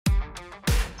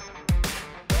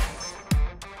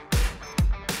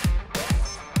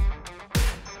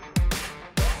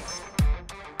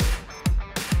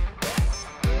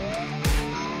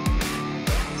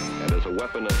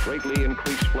weapon of greatly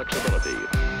increased flexibility.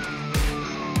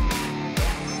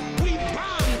 We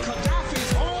bombed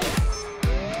Gaddafi's home.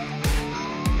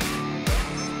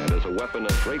 And as a weapon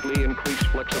of greatly increased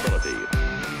flexibility.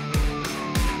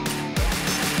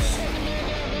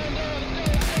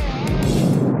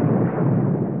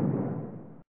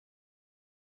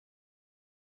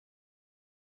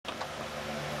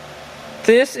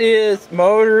 This is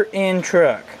motor in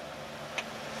truck.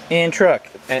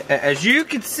 As you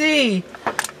can see,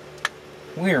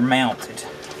 we are mounted.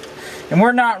 And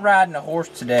we're not riding a horse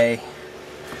today.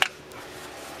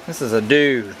 This is a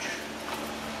dude.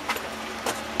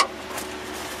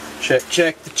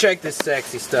 Check this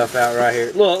sexy stuff out right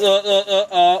here.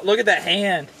 Look at that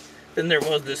hand. Then there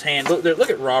was this hand. Look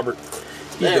at Robert.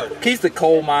 He's the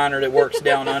coal miner that works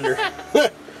down under.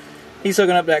 He's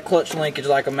hooking up that clutch linkage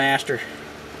like a master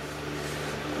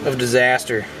of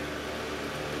disaster.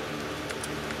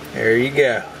 There you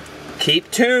go.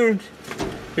 Keep tuned.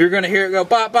 You're gonna hear it go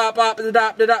bop bop bop da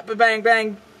dop da dop bang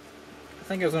bang. I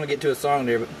think I was gonna get to a song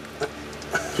there, but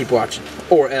keep watching.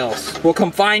 Or else we'll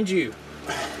come find you.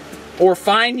 Or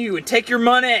find you and take your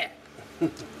money.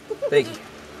 Thank you.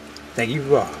 Thank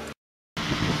you all.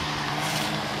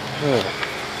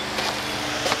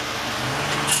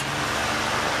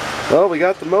 Well, we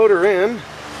got the motor in.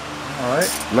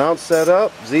 Alright. Mount set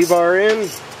up, Z-bar in,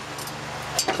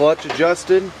 clutch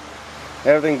adjusted,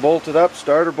 everything bolted up,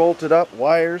 starter bolted up,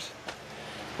 wires.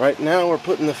 Right now we're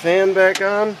putting the fan back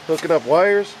on, hooking up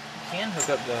wires. You can hook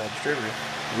up the distributor.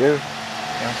 Yeah.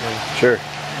 Sure.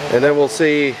 And then we'll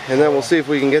see if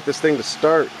we can get this thing to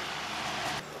start.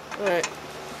 Alright.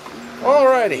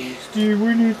 Alrighty. Steve,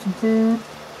 we need some food.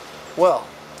 Well,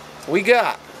 we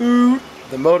got food.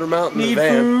 The motor mount in the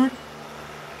van. Food.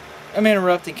 I'm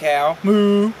interrupting cow.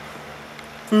 Moo.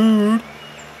 Food.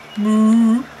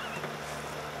 Moo.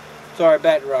 Sorry,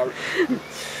 back to Robert.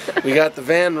 We got the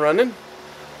van running,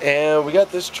 and we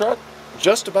got this truck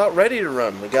just about ready to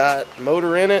run. We got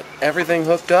motor in it, everything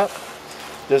hooked up.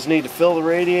 Just need to fill the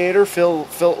radiator, fill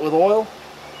it with oil,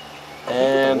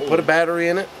 and put a battery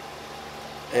in it,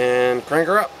 and crank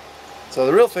her up. So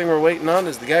the real thing we're waiting on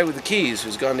is the guy with the keys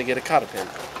who's gone to get a cotta pin.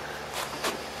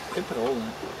 Could put oil in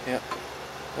it. Yeah.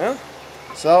 Well,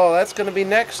 so that's going to be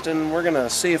next, and we're going to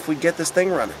see if we get this thing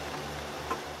running.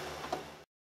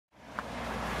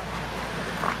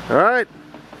 All right,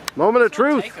 moment of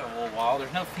truth. It'll take a little while.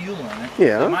 There's no fuel in it.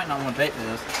 Yeah. So you might not want to take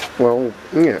this. Well,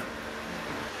 yeah.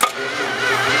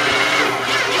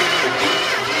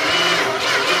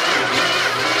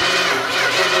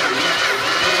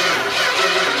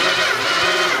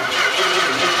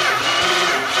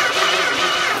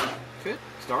 Could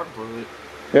start and put it.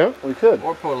 Yeah, we could.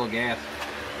 Or put a little gas.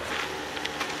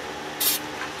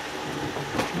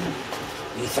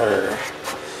 Ether.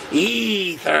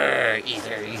 Ether.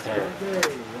 Ether. Ether.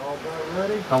 Okay, all about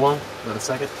ready? How long? About a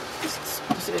second? Just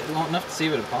long enough to see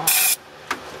if it'll pop.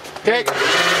 Okay.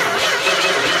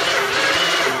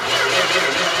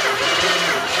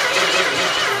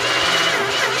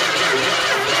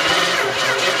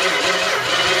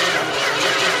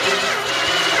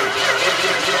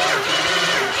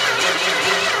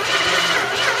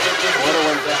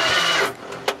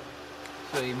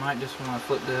 So you might just want to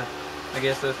flip the, I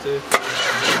guess those two.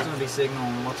 It's going to be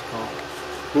signaling what's it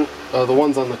called. The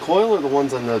ones on the coil or the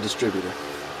ones on the distributor?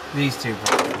 These two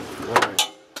probably.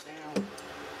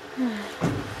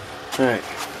 Alright.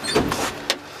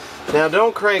 Now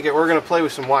don't crank it, we're going to play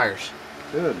with some wires.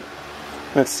 Good.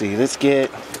 Let's see, let's get...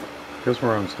 Guess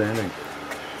where I'm standing.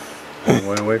 I'm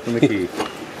way away from the key.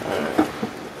 Alright.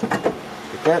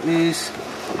 Get that loose.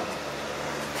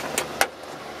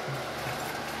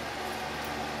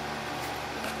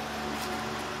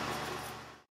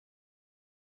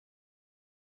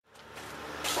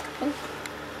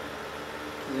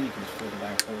 Then you can just flip it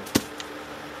back and forth.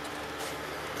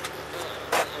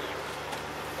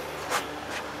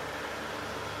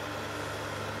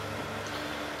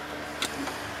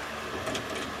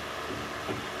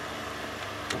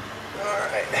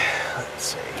 Alright, let's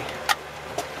see.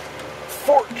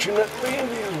 Fortunately,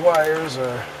 these wires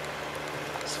are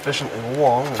sufficiently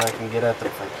long that I can get at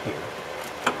them from here.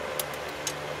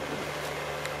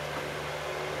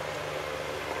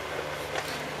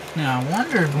 Now I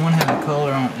wonder if one has a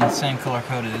color on it and the same color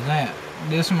coded as that.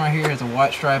 This one right here has a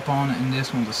white stripe on it and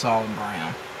this one's a solid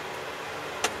brown.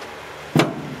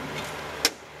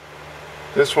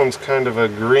 This one's kind of a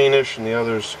greenish and the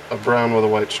other's a brown with a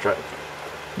white stripe.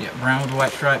 Yeah, brown with a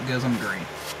white stripe goes on green.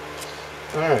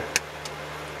 Alright.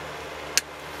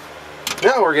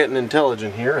 Now we're getting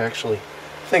intelligent here, actually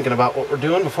thinking about what we're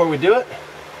doing before we do it.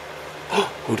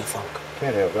 Who'd have thunk?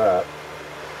 Can't have that.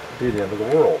 be the end of the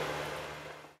world.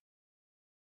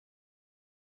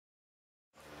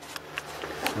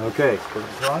 Okay, put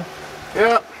it on.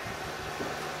 Yeah.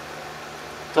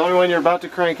 Tell me when you're about to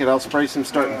crank it. I'll spray some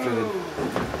starting fluid.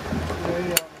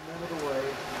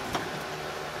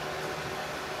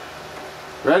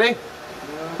 Ready?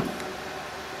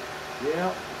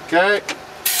 Yeah. Okay.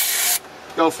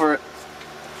 Go for it.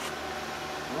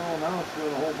 Oh, now it's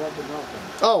doing a whole bunch of nothing.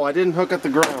 Oh, I didn't hook up the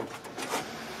ground.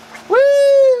 Woo!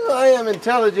 I am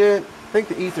intelligent. I think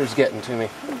the ether's getting to me.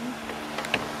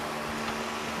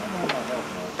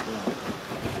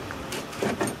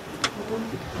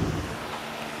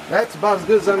 That's about as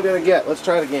good as I'm going to get. Let's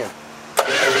try it again.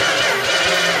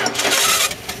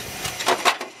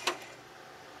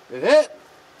 It hit.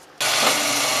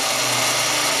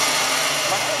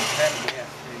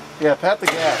 Yeah, pat the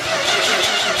gas.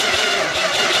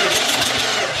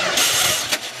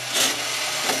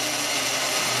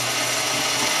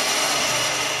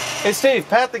 Hey Steve,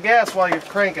 pat the gas while you're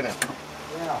cranking it.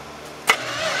 Yeah.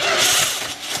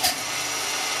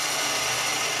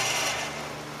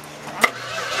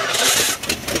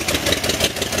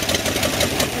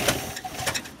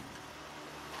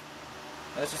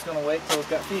 That's just gonna wait till it's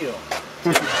got fuel.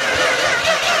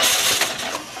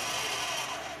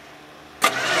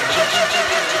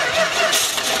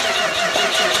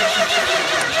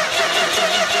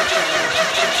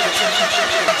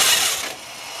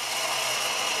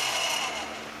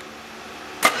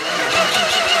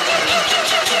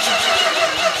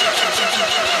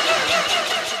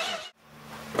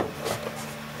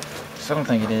 I don't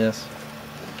think it is.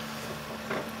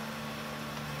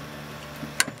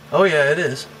 Oh yeah, it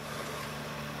is.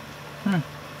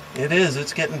 It is.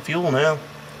 It's getting fuel now.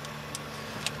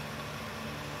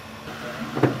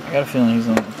 I got a feeling he's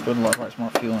gonna put a lot of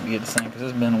smart fuel in to get this thing because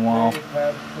it's been a while.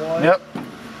 Yep.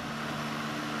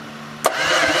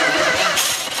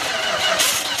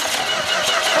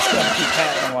 Probably should keep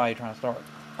patting him while you try to start it.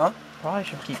 Huh? Probably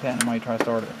should keep patting him while you try to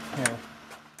start it. Yeah.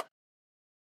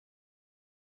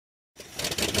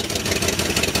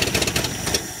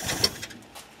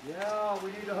 Yeah,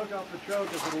 we need to hook up the choke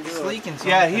if it'll do It's it. leaking.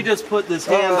 Yeah, he just put his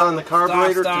hand on the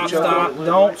carburetor Stop, to choke stop. it.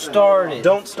 Don't start it.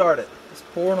 Don't start it. It's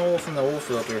pouring oil from the oil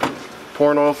filter.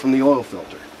 Pouring oil from the oil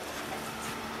filter.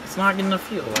 It's not getting enough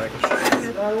fuel like it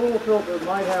should. That oil filter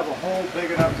might have a hole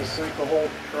big enough to sink the whole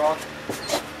truck.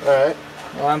 All right.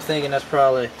 Well, I'm thinking that's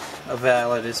probably a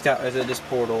valid. It just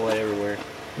poured oil everywhere.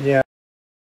 Yeah.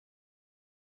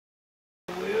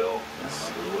 Wheel.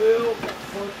 The wheel.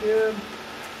 Push in.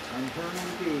 And turn the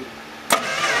key.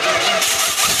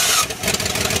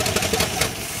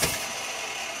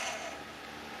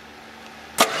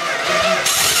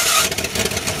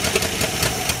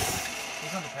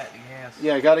 He's gonna pat the gas.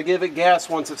 Yeah, got to give it gas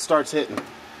once it starts hitting.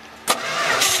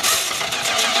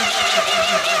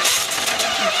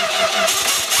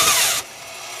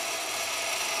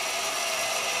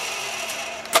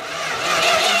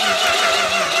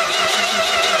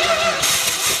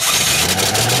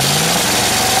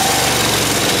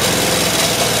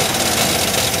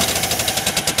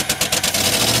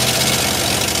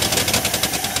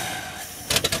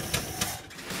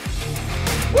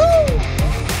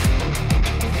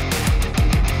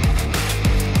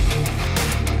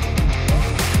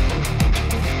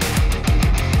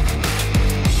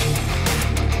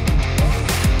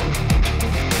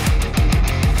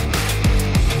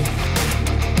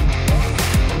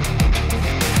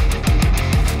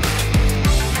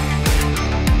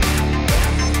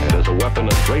 Weapon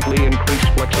of greatly increased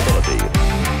flexibility.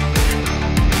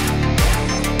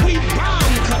 We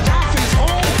bomb Gaddafi's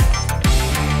home.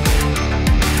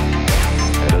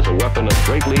 It is a weapon of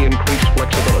greatly increased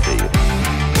flexibility.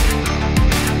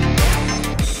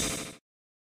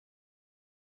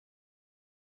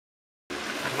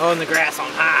 Mowing the grass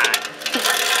on high.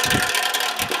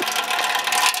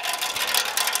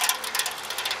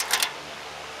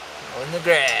 Mowing the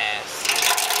grass.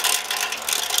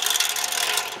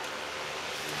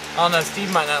 Oh no,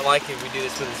 Steve might not like it if we do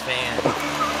this with his fan.